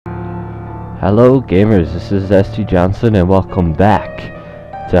Hello gamers, this is ST Johnson and welcome back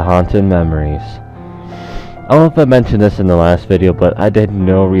to Haunted Memories. I don't know if I mentioned this in the last video, but I did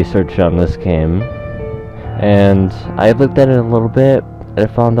no research on this game. And I looked at it a little bit and I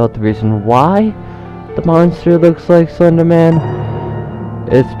found out the reason why the monster looks like Slender Man.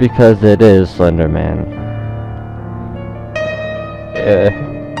 It's because it is Slender Man.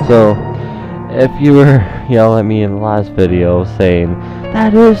 So, if you were yelling at me in the last video saying,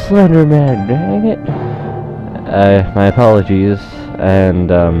 "That is Slender Man, dang it," my apologies, and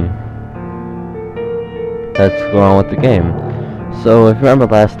let's go on with the game. So, if you remember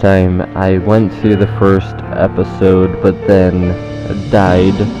last time, I went through the first episode, but then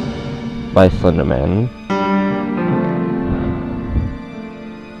died by Slender Man.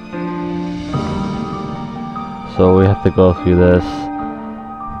 So we have to go through this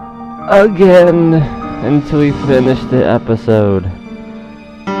again until we finish the episode.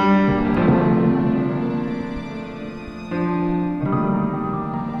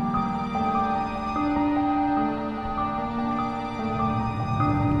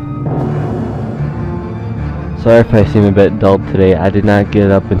 Sorry if I seem a bit dull today. I did not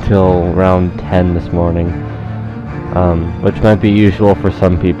get up until around 10 this morning, which might be usual for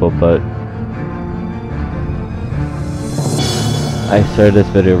some people, but I started this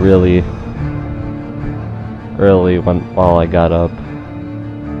video really early while I got up,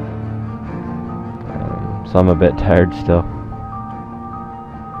 so I'm a bit tired still.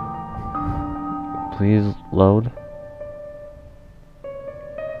 Please load.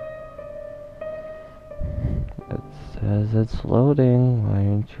 It says it's loading. Why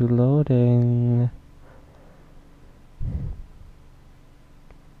aren't you loading?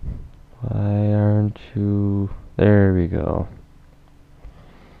 Why aren't you? There we go.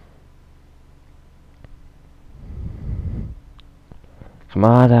 Come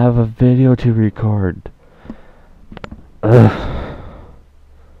on, I have a video to record. Ugh.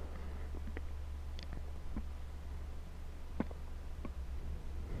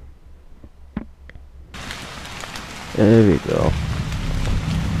 There we go.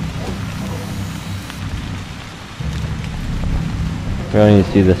 We're going to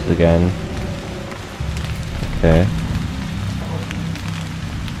see this again. Okay.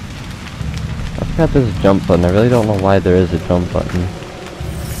 I forgot there's a jump button. I really don't know why there is a jump button.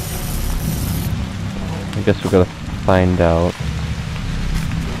 I guess we're gonna find out.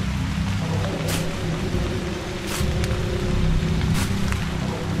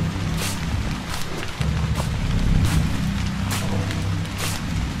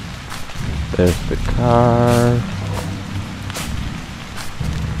 There's the car.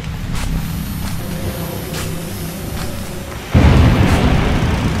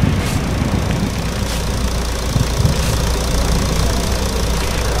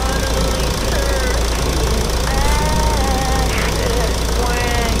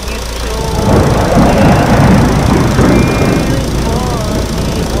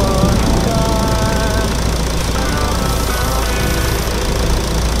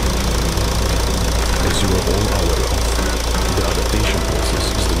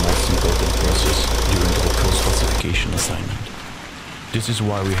 This is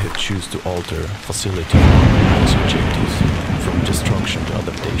why we have choose to alter facility and objectives from destruction to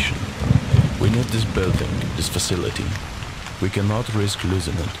adaptation. We need this building, this facility. We cannot risk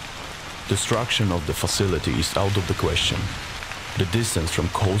losing it. Destruction of the facility is out of the question. The distance from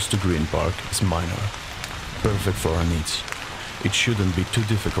coast to Green Park is minor, perfect for our needs. It shouldn't be too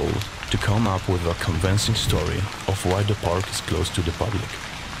difficult to come up with a convincing story of why the park is close to the public.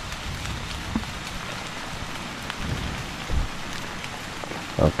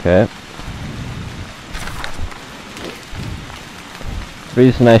 Okay. The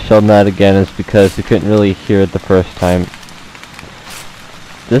reason I showed that again is because you couldn't really hear it the first time.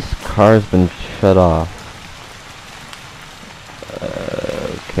 This car's been shut off.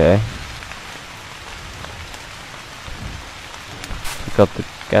 Okay. Pick up the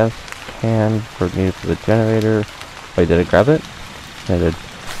gas can needed for the generator. Wait, did I grab it? I did.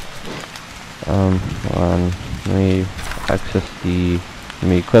 Hold on. Let me access the. Let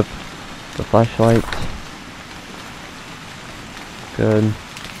me equip the flashlight. Good.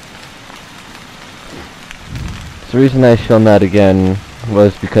 So the reason I shown that again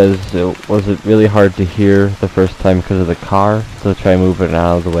was because it wasn't really hard to hear the first time because of the car. So try moving it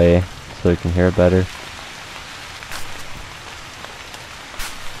out of the way so you can hear it better.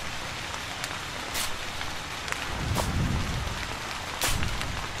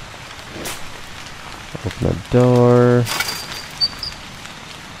 Open the door.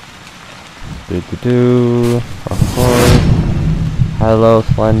 Ahoy. Hello,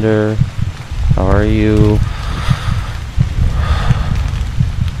 Slender. How are you?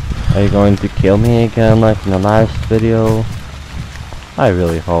 Are you going to kill me again like in the last video? I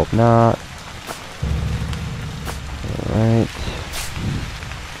really hope not. Alright.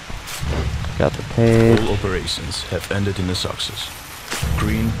 Got the page. All operations have ended in a success.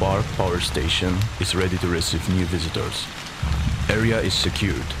 Green Park Power Station is ready to receive new visitors. Area is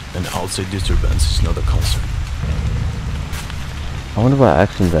secured and outside disturbance is not a concern. I wonder what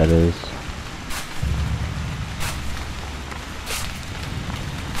action that is.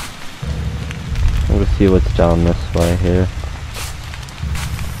 Let's see what's down this way here.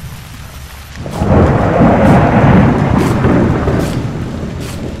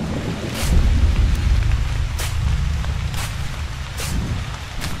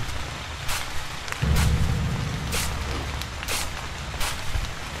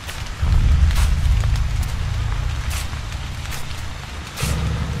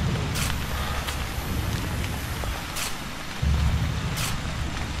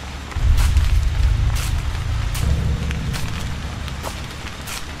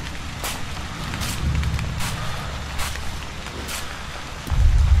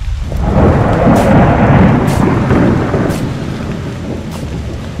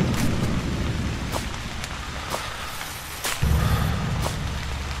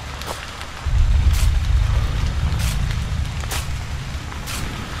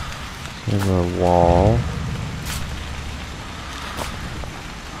 There's a wall.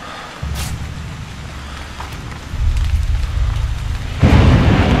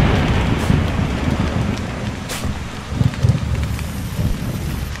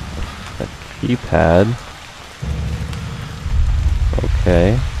 A keypad.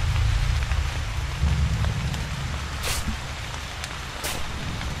 Okay.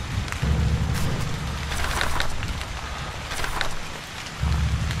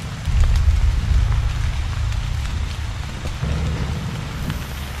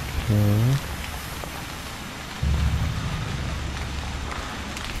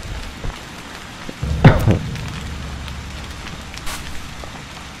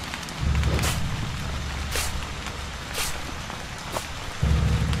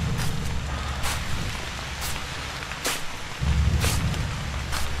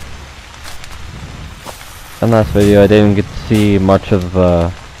 In last video, I didn't get to see much of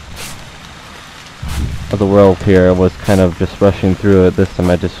the world here. I was kind of just rushing through it. This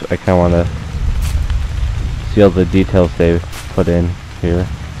time, I kind of want to see all the details they put in here.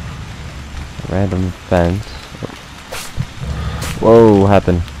 Random fence. Whoa, what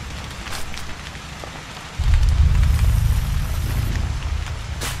happened?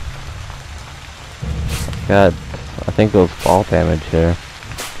 Got, I think it was fall damage here.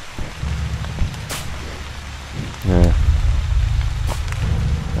 Yeah.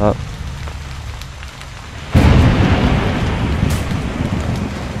 Oh.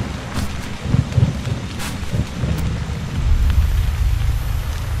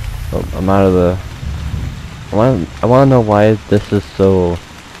 Oh, I'm out of the... I want to know why this is so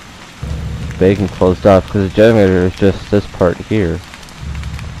big and closed off, because the generator is just this part here.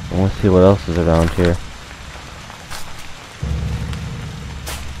 I want to see what else is around here.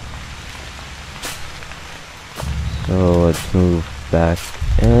 So let's move back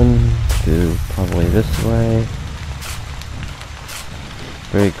in to probably this way.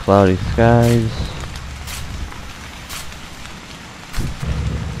 Very cloudy skies.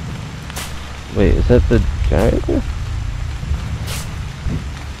 Wait, is that the generator?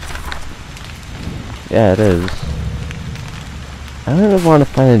 Yeah, it is. I don't even want to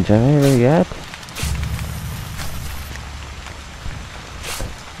find a generator yet.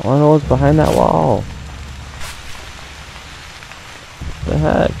 I want to know what's behind that wall. What the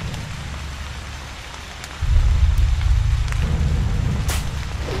heck?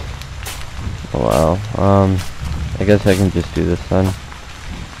 Oh wow. I guess I can just do this then.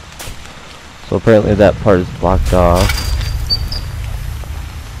 So apparently that part is blocked off.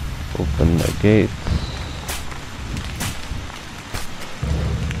 Open the gates.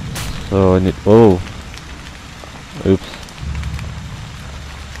 So I need, whoa. Oops.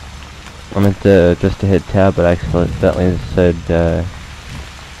 I meant to just to hit tab, but I accidentally said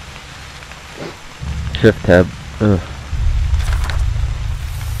shift tab. Ugh.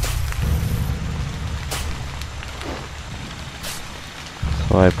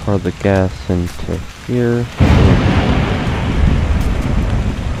 So I pour the gas into here.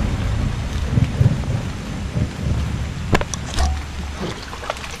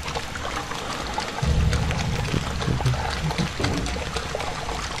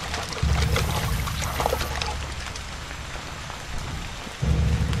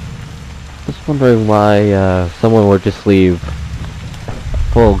 Just wondering why someone would just leave a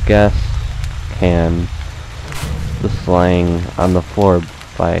full gas can just lying on the floor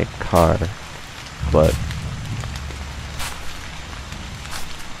by a car, but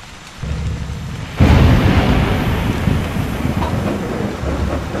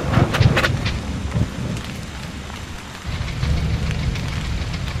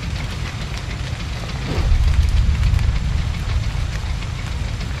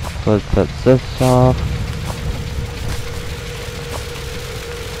let's set this off.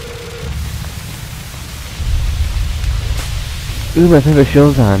 Ooh, my favorite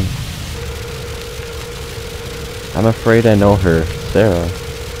show's on. I'm afraid I know her. Sarah.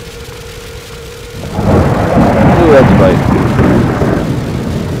 Ooh, that's right.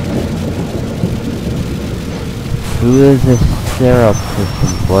 Who is this Sarah person?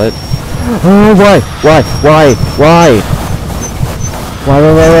 What? Oh, why? Why?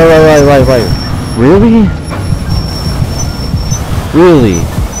 Really? Really?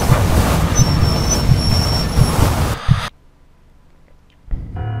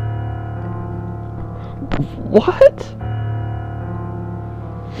 What?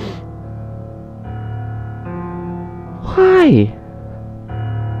 Why?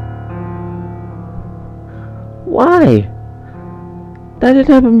 Why? That didn't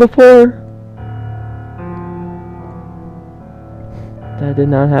happen before. That did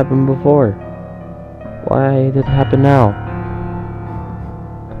not happen before. Why did it happen now?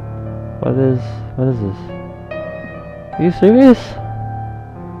 What is this? Are you serious?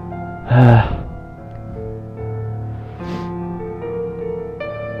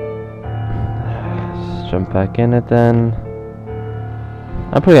 Just jump back in it then.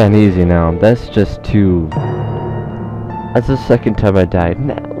 I'm pretty uneasy now. That's just too... That's the second time I died.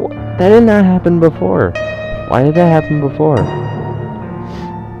 That did not happen before. Why did that happen before?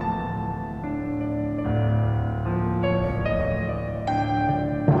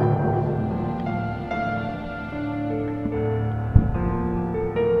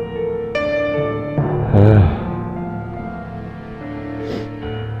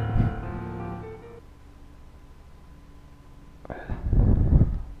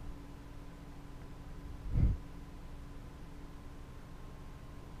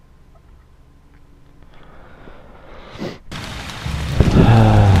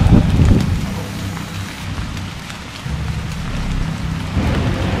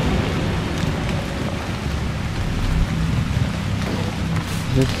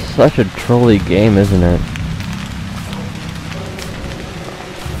 This is such a trolly game, isn't it?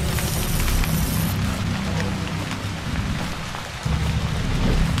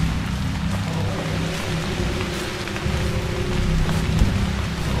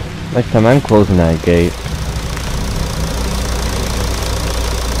 Next time I'm closing that gate.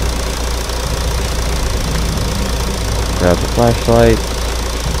 Grab the flashlight.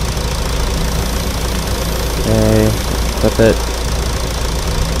 Okay, flip it.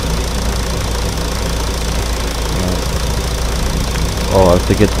 Oh, I have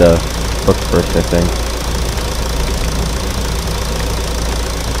to get the book first, I think.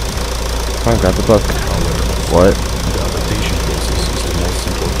 Come on, grab the book. What? The adaptation process is the most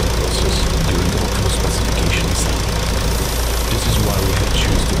important process during the local specification design. This is why we have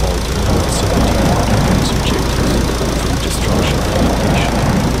chosen to alter the facility and objectives from destruction to adaptation.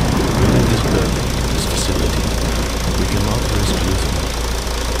 Within this building, this facility, we cannot risk losing it.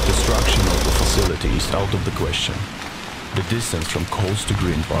 Destruction of the facility is out of the question. The distance from Coles to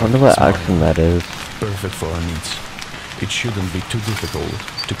Green Park I wonder what is accent that is. perfect for our needs. It shouldn't be too difficult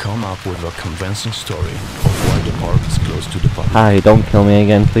to come up with a convincing story of why the park is close to the public. Hi, don't kill me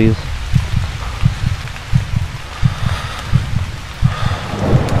again, please.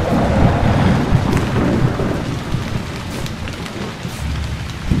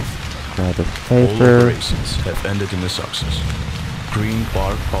 Grab this All paper. operations have ended in a success. Green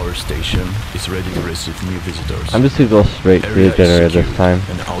Park Power Station is ready to receive new visitors. I'm just gonna go straight to Area the is generator secured this time,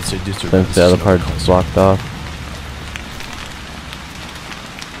 and outside since disturbance the other is not part's constant. blocked off.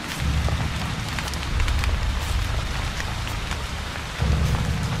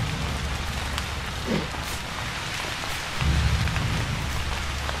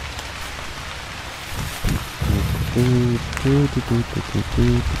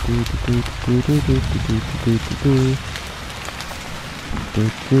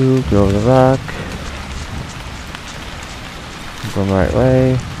 Go to the rock. Going the right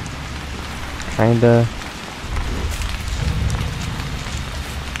way. Kinda.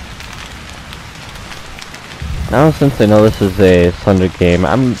 Now since I know this is a Thunder game,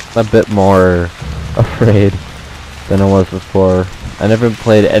 I'm a bit more afraid than I was before. I never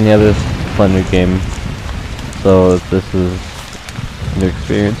played any other Slender game, so this is a new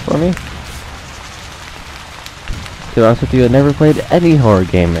experience for me. To be honest with you, I never played any horror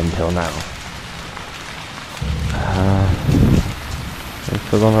game until now. I'm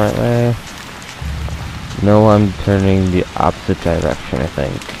still going the right way. No, I'm turning the opposite direction, I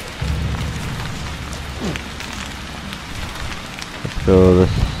think. Let's go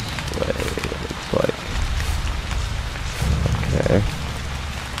this way, it looks like. Okay.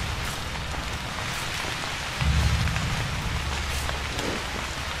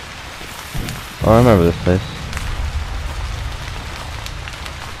 Oh, I remember this place.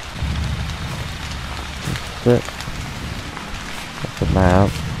 That's it. That's the map.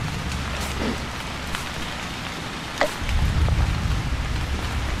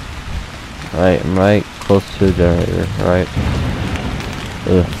 Right, I'm right close to the generator, right?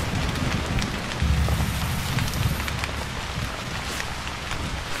 Ugh.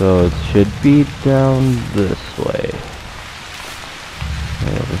 So it should be down this way.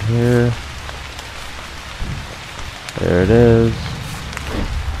 Right over here. There it is.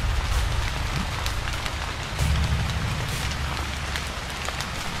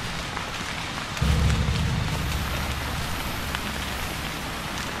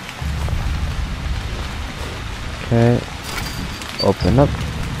 Okay, open up,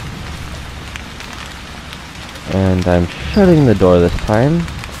 and I'm shutting the door this time,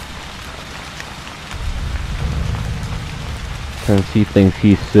 since he thinks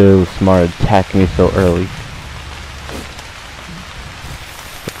he's so smart attacking me so early.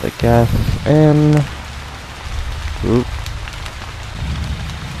 Put the gas in. Oop.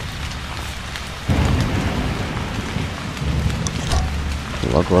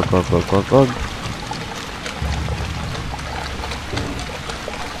 Lug.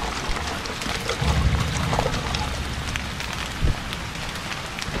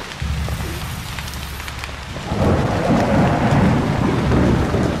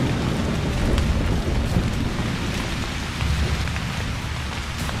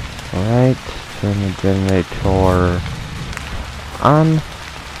 Alright, turn the generator on.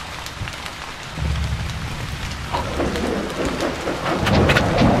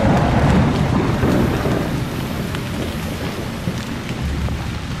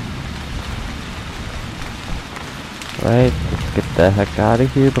 Right, let's get the heck out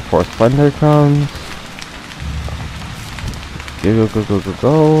of here before Slender comes.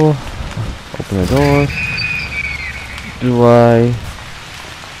 Go. Open the door. Do I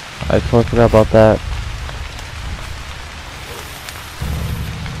totally forgot about that.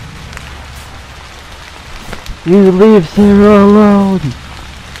 You leave Sarah alone!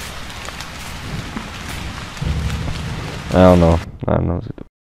 I don't know what to do.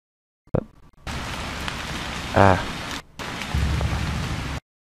 But,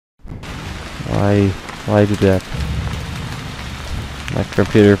 why do that? My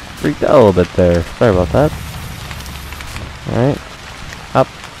computer freaked out a little bit there. Sorry about that. Alright. Up.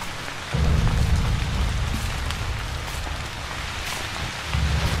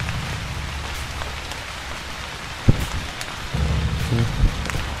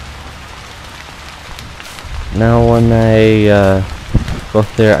 Now when I go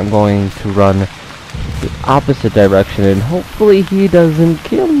there, I'm going to run the opposite direction and hopefully he doesn't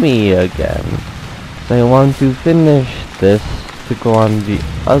kill me again. So I want to finish this to go on the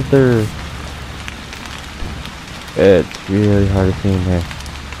other. It's really hard to see in here.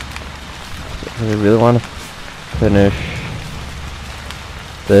 So I really want to finish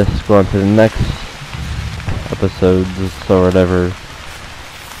this, go on to the next episodes or whatever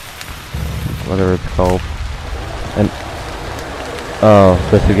it's called. And oh,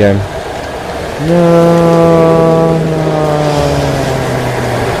 this again. No.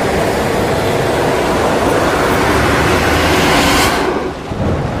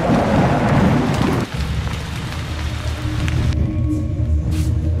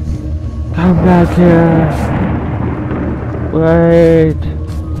 Come back here. Wait.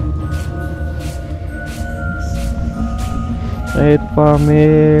 Wait for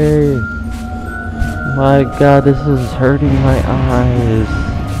me. My God, this is hurting my eyes.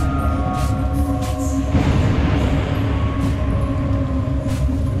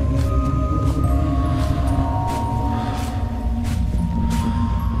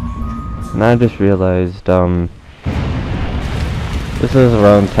 And I just realized, this is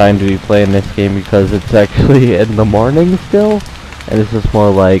around time to be playing this game because it's actually in the morning still, and this is more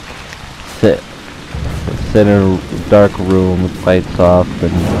like sit in a dark room with lights off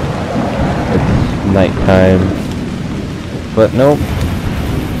and it's nighttime. But nope.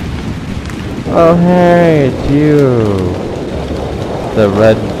 Oh hey, it's you. The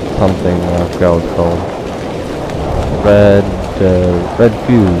red something, I forgot what it's called. Red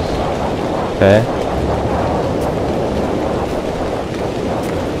fuse. Okay.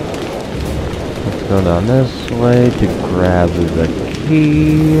 Let's go down this way to grab the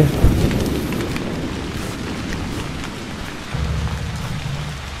key.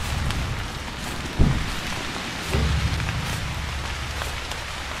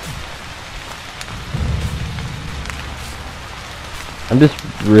 I'm just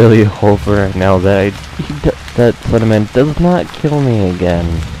really hoping right now that that Slenderman does not kill me again.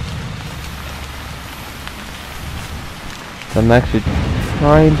 I'm actually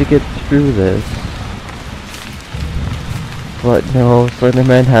trying to get through this. But no,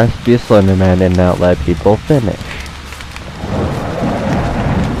 Slenderman has to be a Slenderman and not let people finish.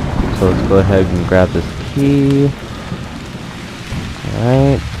 So let's go ahead and grab this key.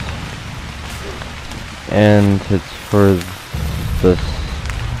 Alright. And it's for this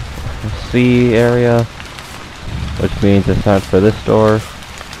C area, which means it's not for this door.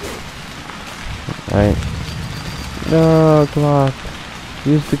 Right? No, it's locked.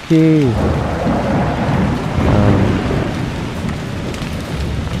 Use the key.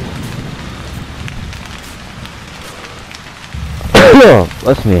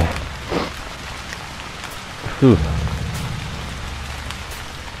 Bless me. Whew.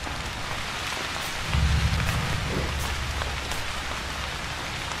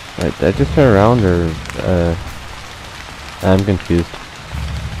 Right, did I just turn around, or, I'm confused.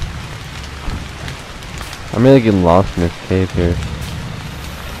 I'm really getting lost in this cave here.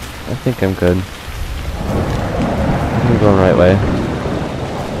 I think I'm good. I'm going the right way.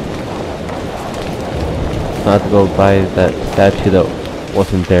 Not to go by that statue that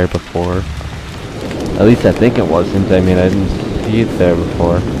wasn't there before. At least I think it wasn't. I mean, I didn't see it there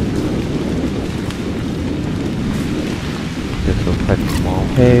before. Just a quick small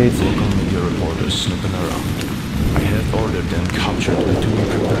page. Local media reporters snooping around. I have ordered them captured and to be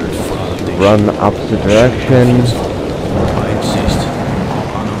prepared for adaptation. Run opposite direction. I insist. All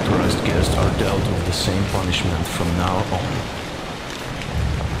unauthorized guests are dealt with the same punishment from now on.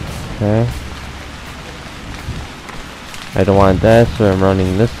 Okay. I don't want that, so I'm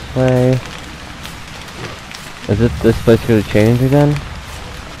running this way. Is this place gonna change again?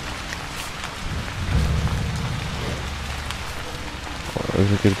 Or is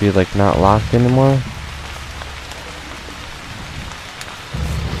it gonna be like not locked anymore?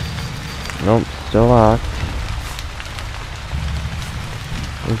 Nope, still locked.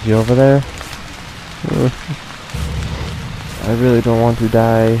 Is he over there? I really don't want to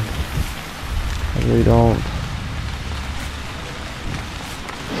die. I really don't.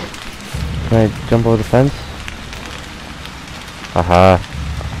 Can I jump over the fence? Haha.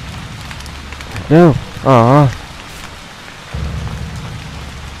 No! Aw.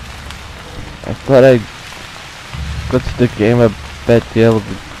 I thought I glitched the game a bit to be able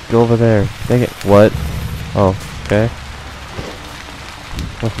to go over there. Dang it. What? Oh, okay.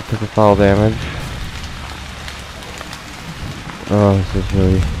 Must have took a fall damage. Oh, this is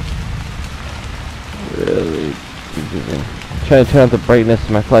really confusing. I'm trying to turn on the brightness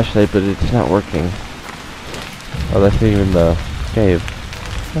of my flashlight, but it's not working. Oh, that's not even the cave.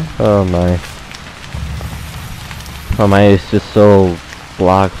 Oh my. Oh my, it's just so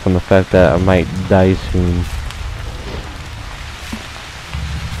blocked from the fact that I might die soon.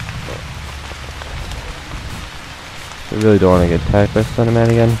 I really don't want to get attacked by Slenderman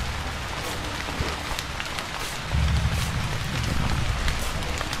again.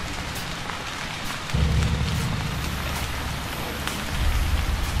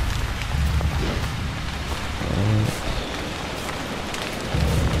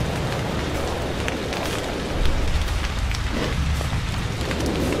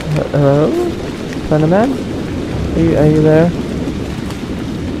 Hello? Slenderman? Are you there?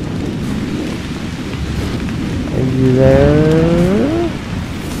 Are you there?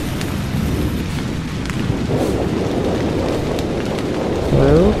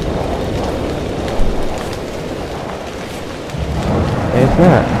 Hello? Hey, it's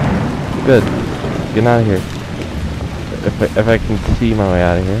not. Good. Get out of here. If I can see my way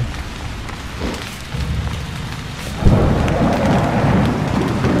out of here.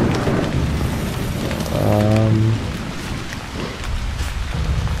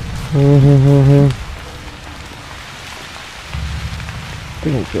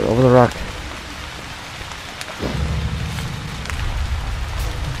 Freaking get over the rock.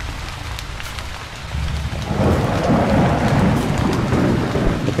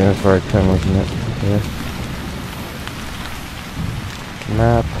 Okay, that's where I turn, wasn't it? Yeah.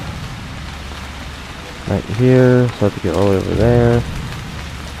 Map. Right here, so I have to get all the way over there.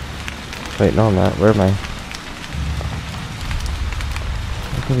 Wait, no I'm not. Where am I?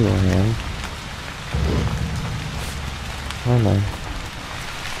 Look at your hand. Where am I?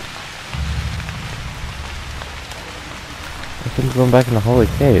 I think I'm going back in the holy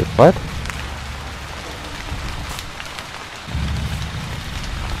cave. What?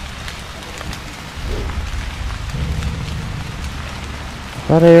 I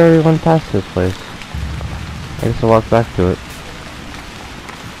thought I already went past this place. I guess I'll walk back to it.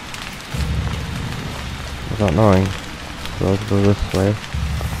 Without knowing. So let's go this way.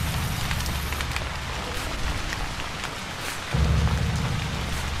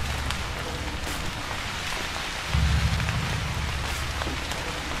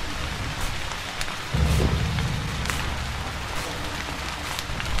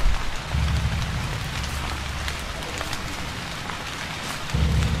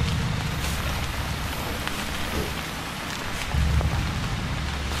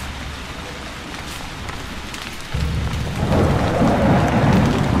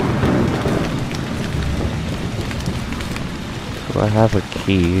 I have a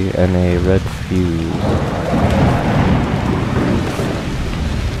key and a red fuse.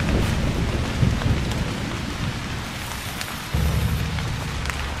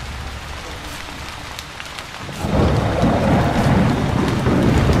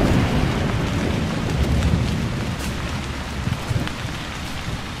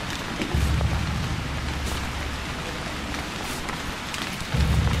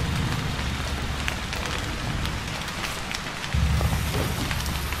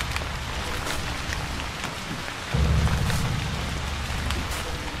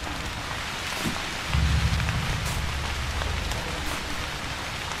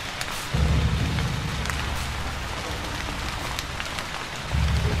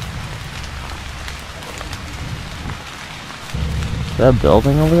 Is that a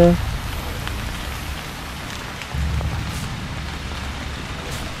building over there?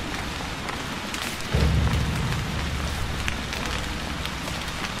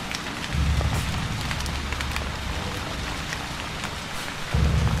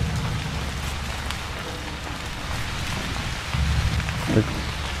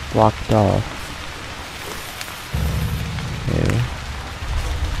 It's blocked off. Okay.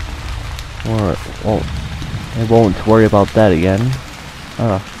 Well, I won't worry about that again.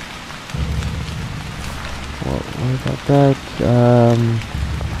 Well, what about that?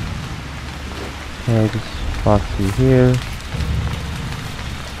 Okay, just walk through here.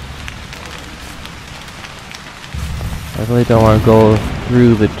 I really don't want to go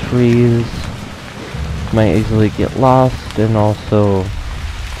through the trees. Might easily get lost and also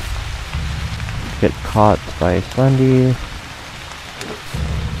get caught by Slendy.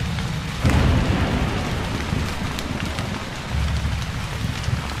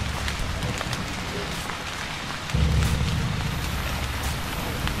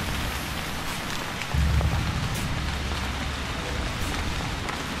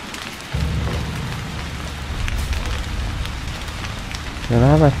 Can I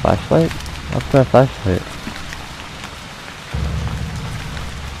have my flashlight? What's my flashlight?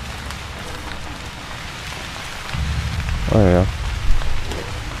 Oh, there we go.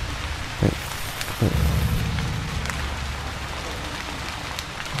 Wait.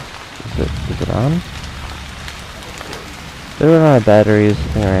 Is it on? They run out of batteries. I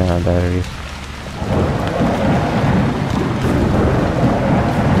think I ran out of batteries.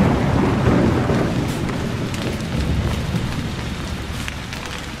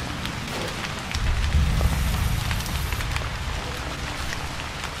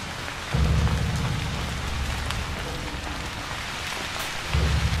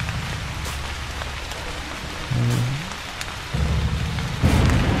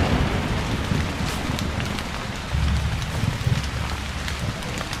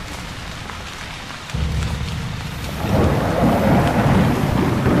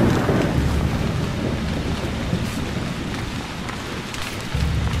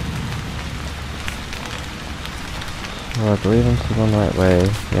 Well, I believe I'm still going the right way.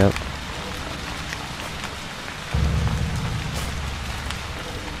 Yep.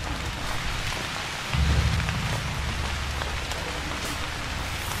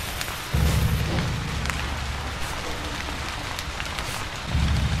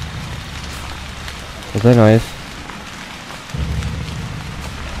 What's that noise?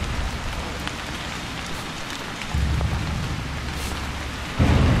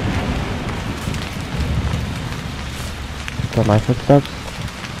 Is that my footsteps?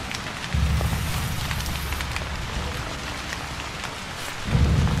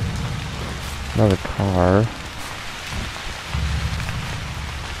 Another car.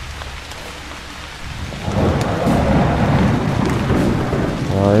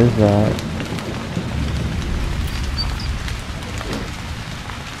 What is that?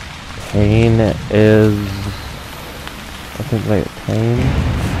 Pain is... I think like pain?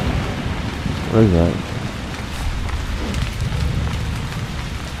 What is that?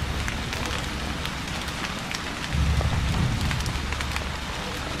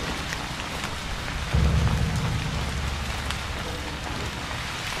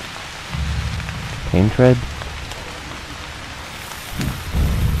 Pain tread?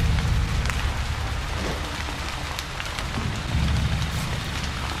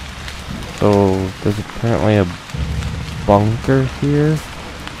 So there's apparently a bunker here.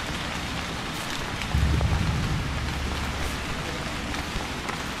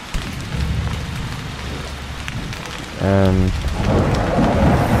 And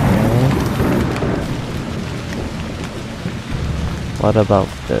what about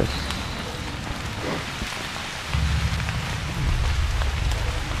this?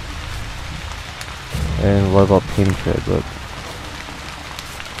 And what about pain tread? Look.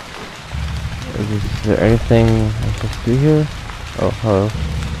 Is there anything I can do here? Oh, hello.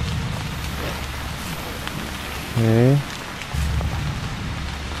 Okay.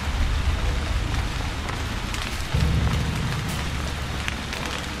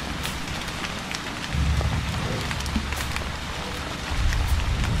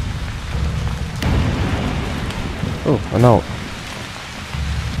 Oh, a note.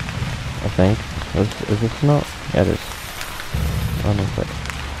 I think. Is this a note? Yeah, it is. I don't know if it.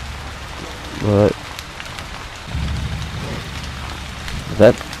 What? Is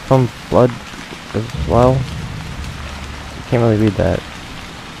that from blood as well? You can't really read that.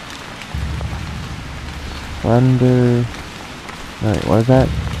 Slender... Wait, what is that?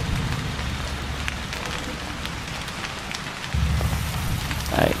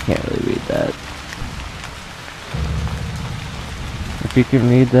 I can't really read that. If you can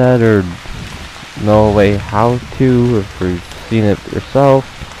read that or know a way how to, if you've seen it yourself,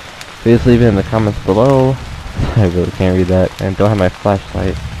 please leave it in the comments below. I really can't read that, and don't have my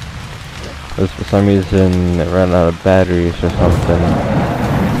flashlight. Because for some reason it ran out of batteries or something.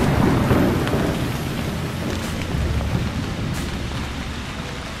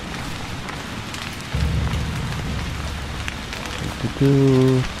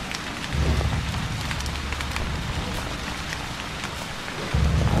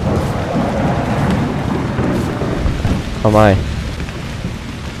 How am I?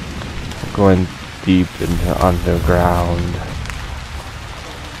 Going deep into underground.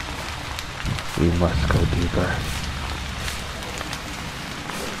 We must go deeper.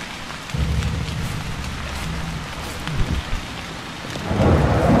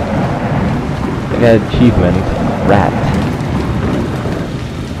 I got an achievement. Rat.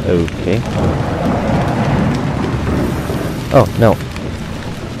 Okay. Oh, no.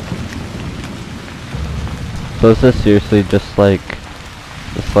 So is this seriously just like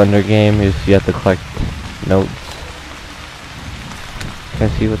the Slender game? You have to collect notes? Can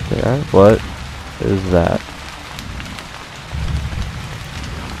I see what they are? What is that?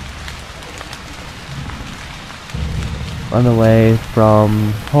 On the way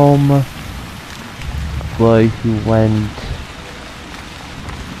from home, boy who went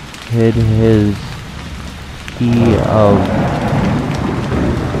hid his key of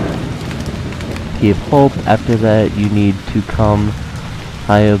hope. After that, you need to come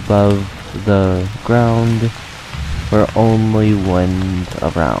high above the ground where only wind's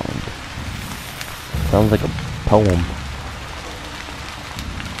around. Sounds like a poem.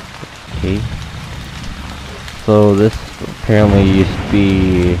 Okay. So this apparently used to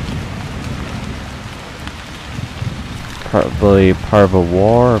be probably part of a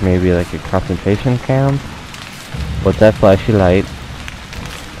war, or maybe like a concentration camp. What's that flashy light?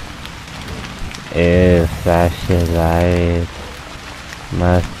 Flashy light.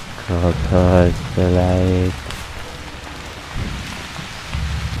 Must go towards the light.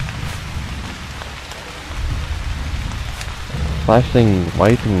 Flashing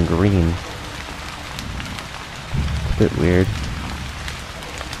white and green. It's a bit weird.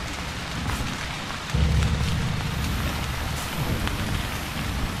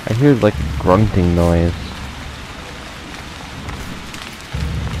 I hear like a grunting noise.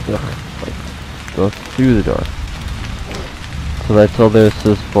 Ugh, like, go through the door. So that's all this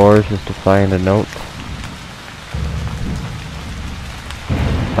is for, is just to find a note.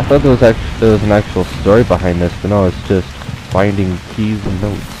 I thought there was an actual story behind this, but no, it's just finding keys and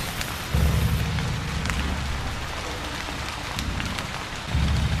notes.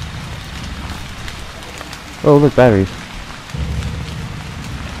 Oh, look, batteries.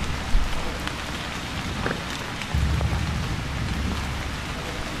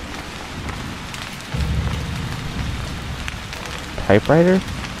 typewriter?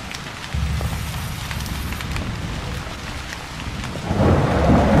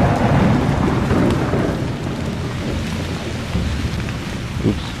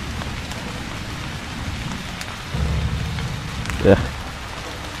 Oops. Ugh.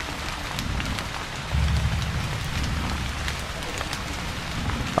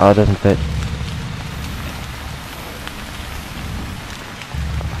 Oh, it doesn't fit.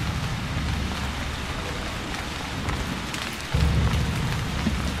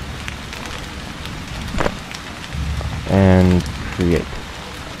 And create.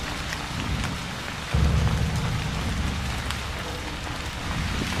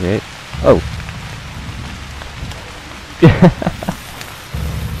 Create. Oh.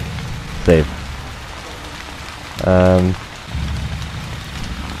 Save.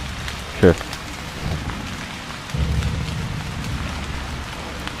 Sure.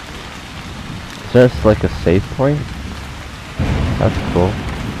 Is this like a save point? That's cool.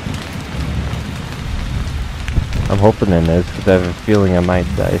 I'm hoping it is, because I have a feeling I might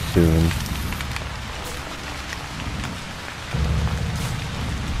die soon.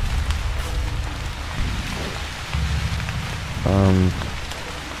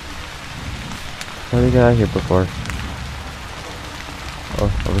 What did we get out here before?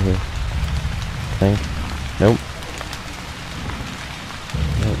 Oh, over here. I think. Nope.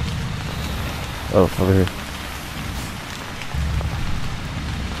 Nope. Oh, over here.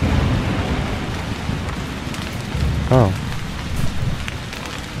 Oh.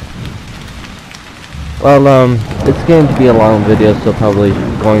 Well, it's going to be a long video, so probably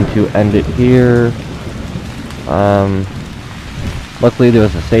going to end it here. Luckily there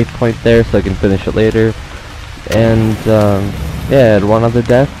was a save point there, so I can finish it later. And, yeah, I had one other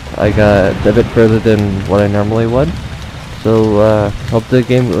death. I got a bit further than what I normally would. So, hope to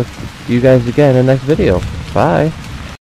game with you guys again in the next video. Bye!